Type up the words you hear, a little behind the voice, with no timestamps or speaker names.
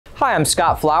Hi, I'm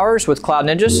Scott Flowers with Cloud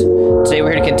Ninjas. Today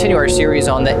we're here to continue our series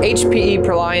on the HPE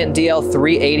ProLiant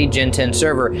DL380 Gen10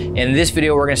 server. In this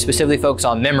video, we're going to specifically focus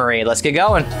on memory. Let's get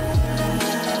going.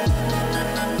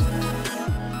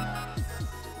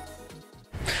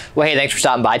 Well, hey, thanks for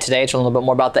stopping by today to learn a little bit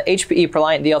more about the HPE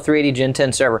ProLiant DL380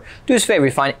 Gen10 server. Do us a favor,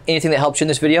 if you find anything that helps you in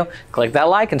this video, click that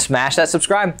like and smash that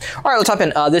subscribe. All right, let's hop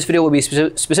in. This video will be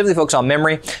specifically focused on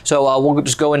memory. So we'll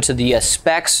just go into the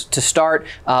specs to start.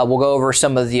 We'll go over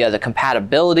some of the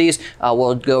compatibilities.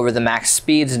 We'll go over the max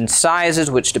speeds and sizes,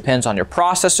 which depends on your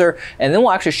processor. And then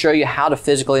we'll actually show you how to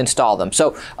physically install them.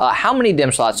 So how many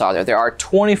DIMM slots are there? There are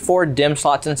 24 DIMM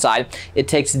slots inside. It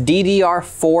takes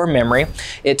DDR4 memory.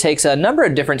 It takes a number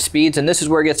of different speeds, and this is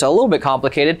where it gets a little bit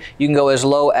complicated. You can go as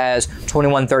low as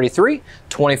 2133,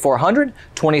 2400,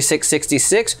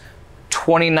 2666,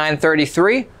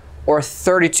 2933, or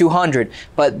 3200,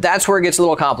 but that's where it gets a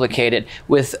little complicated.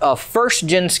 With a first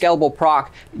gen scalable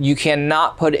proc, you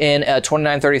cannot put in a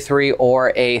 2933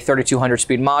 or a 3200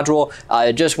 speed module.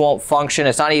 It just won't function.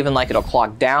 It's not even like it'll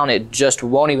clock down. It just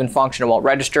won't even function. It won't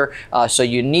register. So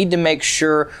you need to make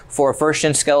sure for a first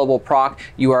gen scalable proc,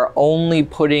 you are only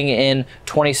putting in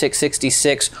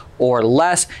 2666 or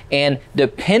less, and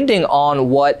depending on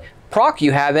what proc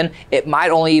you have in, it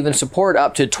might only even support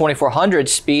up to 2400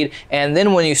 speed, and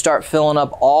then when you start filling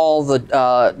up all the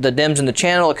DIMMs in the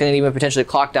channel, it can even potentially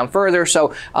clock down further.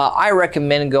 So I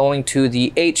recommend going to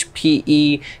the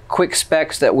HPE quick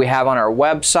specs that we have on our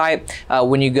website.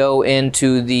 When you go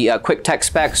into the quick tech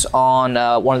specs on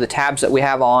one of the tabs that we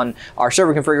have on our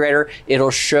server configurator,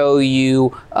 it'll show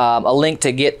you a link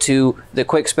to get to the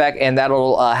quick spec, and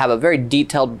that'll have a very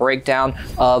detailed breakdown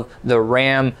of the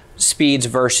RAM speeds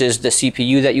versus the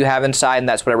CPU that you have inside, and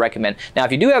that's what I recommend. Now,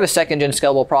 if you do have a second gen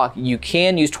scalable proc, you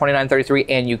can use 2933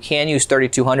 and you can use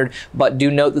 3200, but do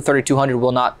note the 3200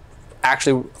 will not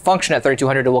actually function at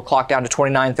 3200. It will clock down to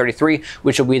 2933,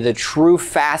 which will be the true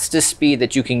fastest speed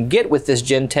that you can get with this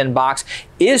Gen 10 box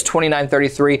is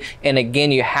 2933, and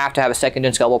again, you have to have a second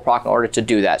gen scalable proc in order to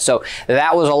do that. So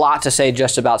that was a lot to say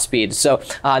just about speed. So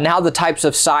now the types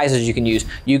of sizes you can use.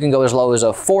 You can go as low as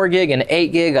a 4 gig, an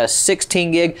 8 gig, a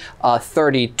 16 gig, a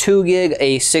 32 gig,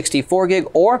 a 64 gig,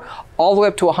 or all the way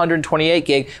up to 128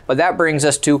 gig, but that brings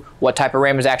us to what type of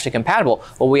RAM is actually compatible.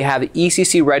 Well, we have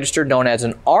ECC Registered, known as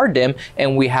an RDIMM,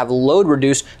 and we have Load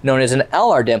Reduced, known as an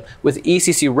LRDIMM. With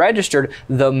ECC Registered,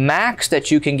 the max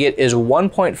that you can get is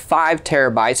 1.5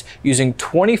 terabytes using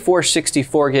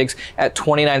 2464 gigs at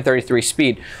 2933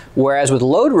 speed. Whereas with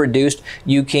Load Reduced,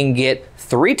 you can get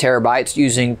 3 terabytes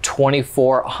using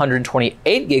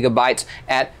 2428 gigabytes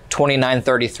at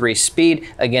 2933 speed.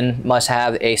 Again, must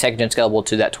have a second gen scalable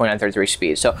to that 2933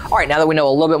 speed. So, all right, now that we know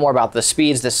a little bit more about the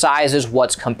speeds, the sizes,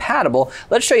 what's compatible,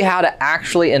 let's show you how to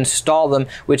actually install them,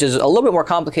 which is a little bit more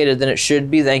complicated than it should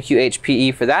be. Thank you,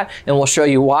 HPE, for that, and we'll show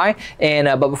you why. And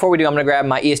but before we do, I'm gonna grab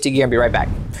my ESD gear and be right back.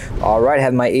 All right, I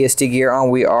have my ESD gear on.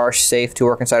 We are safe to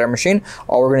work inside our machine.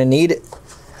 All we're gonna need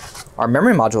are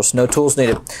memory modules, no tools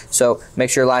needed. So make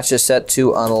sure your latch is set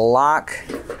to unlock.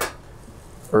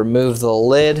 Remove the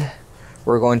lid.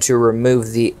 We're going to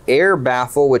remove the air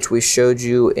baffle, which we showed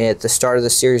you at the start of the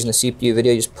series in the CPU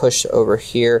video. You just push over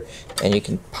here and you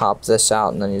can pop this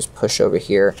out, and then you just push over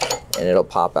here and it'll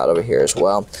pop out over here as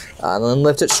well. And then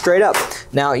lift it straight up.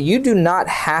 Now, you do not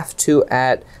have to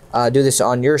do this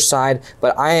on your side,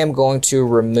 but I am going to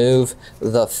remove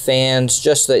the fans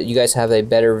just so that you guys have a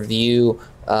better view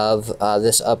of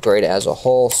this upgrade as a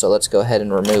whole. So let's go ahead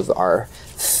and remove our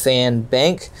fan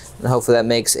bank, and hopefully that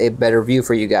makes a better view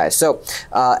for you guys. So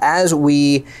as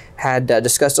we had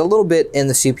discussed a little bit in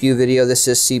the CPU video, this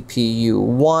is CPU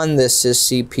 1, this is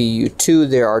CPU 2.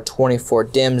 There are 24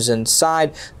 DIMMs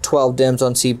inside, 12 DIMMs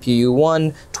on CPU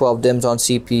 1, 12 DIMMs on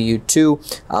CPU 2.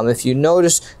 If you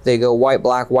notice, they go white,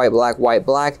 black, white, black, white,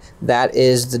 black. That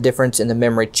is the difference in the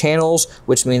memory channels,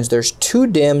 which means there's 2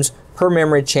 DIMMs per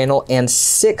memory channel and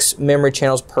 6 memory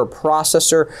channels per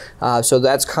processor. So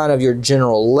that's kind of your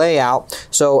general layout.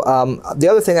 So the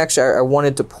other thing actually I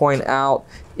wanted to point out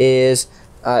is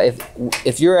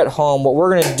if you're at home, what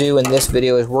we're going to do in this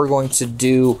video is we're going to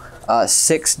do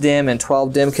 6 DIMM and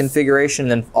 12 DIMM configuration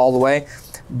and all the way.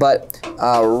 But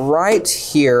right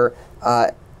here,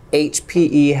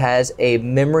 HPE has a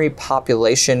memory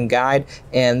population guide,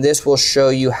 and this will show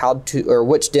you how to, or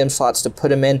which DIMM slots to put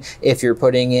them in if you're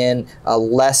putting in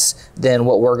less than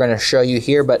what we're going to show you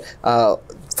here. But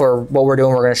for what we're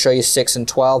doing, we're going to show you 6 and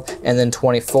 12 and then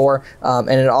 24. And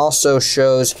it also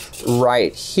shows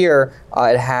right here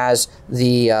it has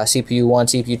the CPU 1,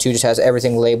 CPU 2, just has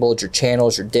everything labeled, your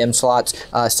channels, your DIMM slots.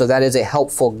 So that is a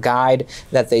helpful guide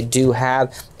that they do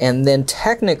have. And then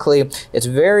technically, it's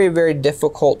very, very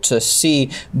difficult to see,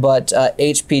 but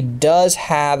HP does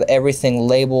have everything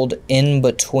labeled in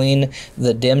between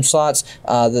the DIMM slots.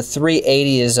 The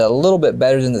 380 is a little bit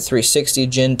better than the 360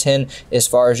 Gen 10 as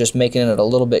far as just making it a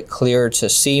little bit clearer to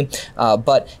see,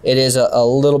 but it is a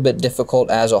little bit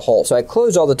difficult as a whole. So I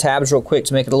closed all the tabs real quick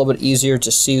to make it a little bit easier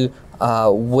to see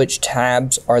which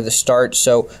tabs are the start.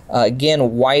 So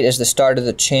again, white is the start of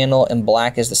the channel and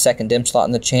black is the second DIMM slot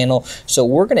in the channel. So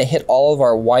we're going to hit all of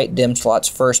our white DIMM slots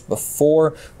first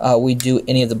before we do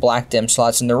any of the black DIMM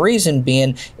slots. And the reason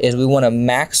being is we want to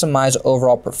maximize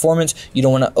overall performance. You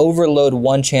don't want to overload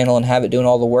one channel and have it doing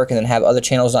all the work and then have other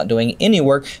channels not doing any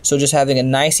work. So just having a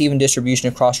nice even distribution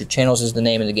across your channels is the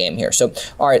name of the game here. So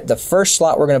all right, the first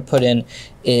slot we're going to put in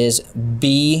is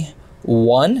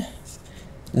B1.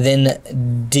 Then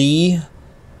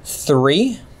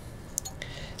D3,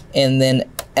 and then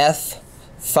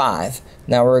F5.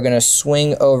 Now we're going to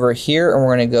swing over here and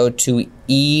we're going to go to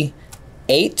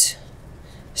E8,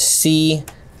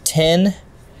 C10,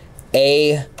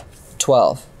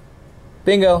 A12.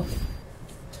 Bingo.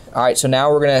 All right, so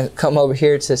now we're going to come over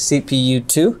here to CPU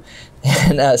 2.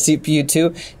 And CPU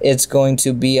 2, it's going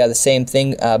to be the same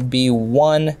thing,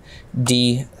 B1,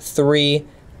 D3,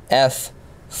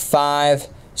 F5,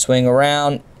 swing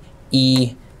around,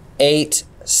 E8,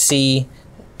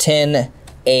 C10,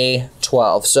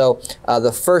 A12. So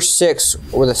the first 6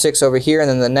 were the 6 over here, and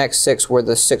then the next 6 were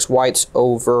the 6 whites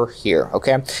over here,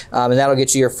 okay? And that'll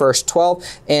get you your first 12.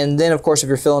 And then, of course, if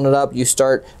you're filling it up, you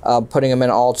start putting them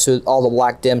in all the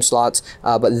black DIMM slots,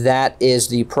 but that is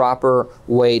the proper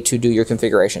way to do your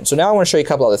configuration. So now I want to show you a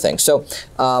couple other things. So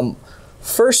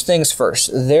first things first,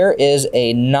 there is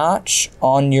a notch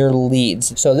on your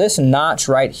leads. So this notch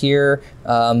right here,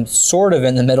 sort of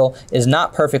in the middle, is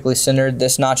not perfectly centered.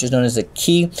 This notch is known as the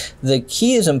key. The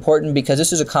key is important because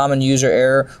this is a common user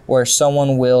error where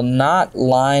someone will not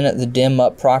line the DIMM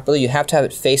up properly. You have to have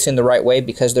it facing the right way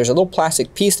because there's a little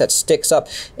plastic piece that sticks up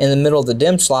in the middle of the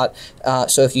DIMM slot.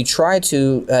 So if you try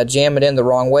to jam it in the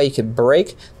wrong way, you could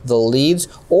break the leads,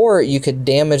 or you could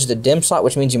damage the DIMM slot,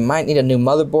 which means you might need a new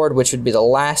motherboard, which would be the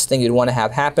last thing you'd want to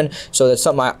have happen. So that's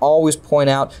something I always point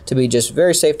out to be just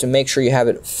very safe, to make sure you have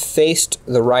it faced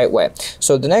the right way.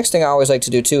 So the next thing I always like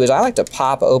to do too is I like to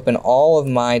pop open all of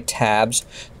my tabs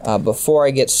before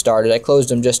I get started. I closed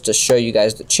them just to show you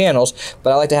guys the channels,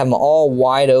 but I like to have them all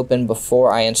wide open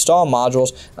before I install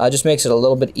modules. Just makes it a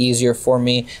little bit easier for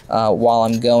me while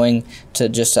I'm going to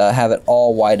just have it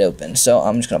all wide open. So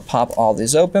I'm just going to pop all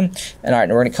these open. And all right,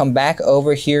 we're going to come back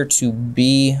over here to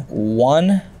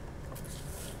B1,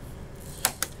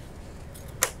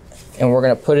 and we're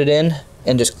going to put it in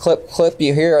and just clip.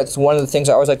 You hear, it's one of the things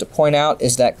I always like to point out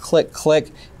is that click.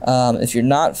 If you're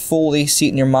not fully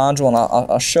seating your module, and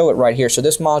I'll show it right here. So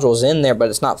this module is in there, but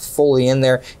it's not fully in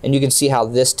there, and you can see how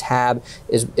this tab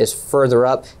is further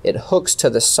up. It hooks to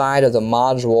the side of the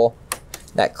module.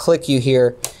 That click you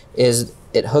hear is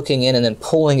it hooking in and then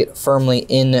pulling it firmly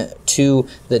into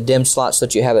the DIMM slot so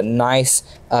that you have a nice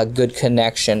good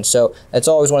connection. So that's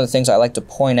always one of the things I like to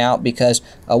point out, because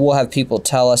we'll have people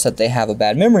tell us that they have a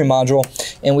bad memory module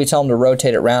and we tell them to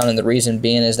rotate it around, and the reason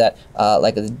being is that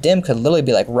like the DIMM could literally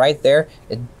be like right there.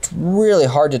 It's really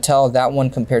hard to tell that one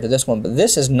compared to this one, but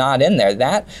this is not in there.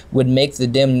 That would make the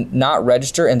DIMM not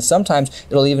register, and sometimes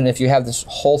it'll even, if you have this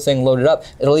whole thing loaded up,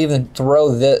 it'll even throw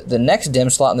the next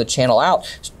DIMM slot in the channel out,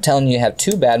 telling you have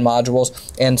 2 bad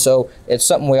modules. And so it's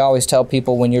something we always tell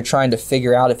people when you're trying to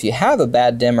figure out if you have a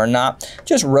bad DIMM or not.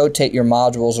 Just rotate your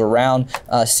modules around,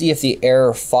 see if the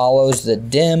error follows the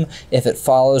DIMM, if it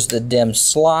follows the DIMM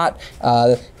slot,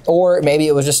 or maybe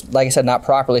it was just, like I said, not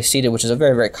properly seated, which is a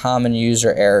very, very common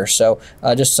user error. So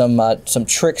just some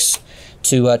tricks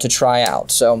to try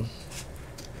out. So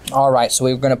all right, so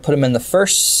we're going to put them in the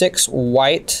first 6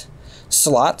 white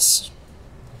slots.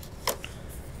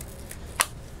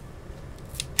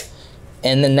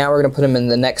 And then now we're going to put them in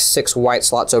the next 6 white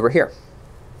slots over here.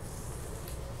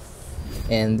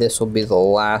 And this will be the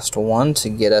last one to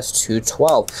get us to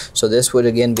 12. So this would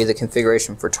again be the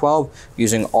configuration for 12,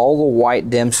 using all the white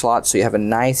DIMM slots so you have a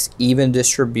nice even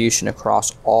distribution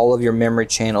across all of your memory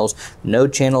channels. No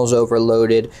channels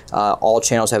overloaded. All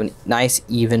channels have a nice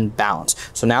even balance.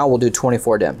 So now we'll do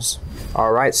 24 DIMMs.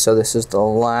 All right, so this is the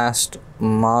last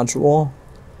module,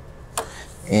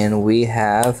 and we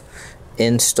have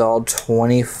installed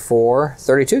 24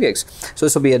 32 gigs. So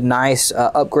this will be a nice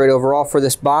upgrade overall for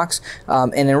this box.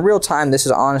 And in real time, this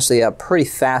is honestly a pretty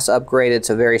fast upgrade. It's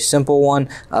a very simple one.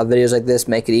 Videos like this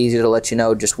make it easy to let you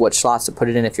know just what slots to put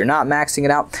it in if you're not maxing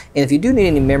it out. And if you do need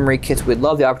any memory kits, we'd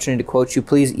love the opportunity to quote you.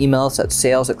 Please email us at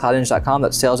sales@cloudninja.com.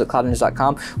 That's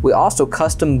sales@cloudninja.com. We also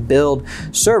custom build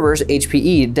servers,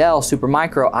 HPE, Dell,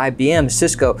 Supermicro, IBM,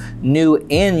 Cisco, new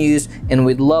and used, and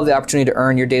we'd love the opportunity to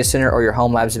earn your data center or your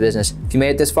home labs business. If you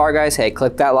made it this far, guys, hey,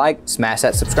 click that like, smash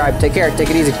that subscribe. Take care, take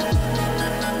it easy.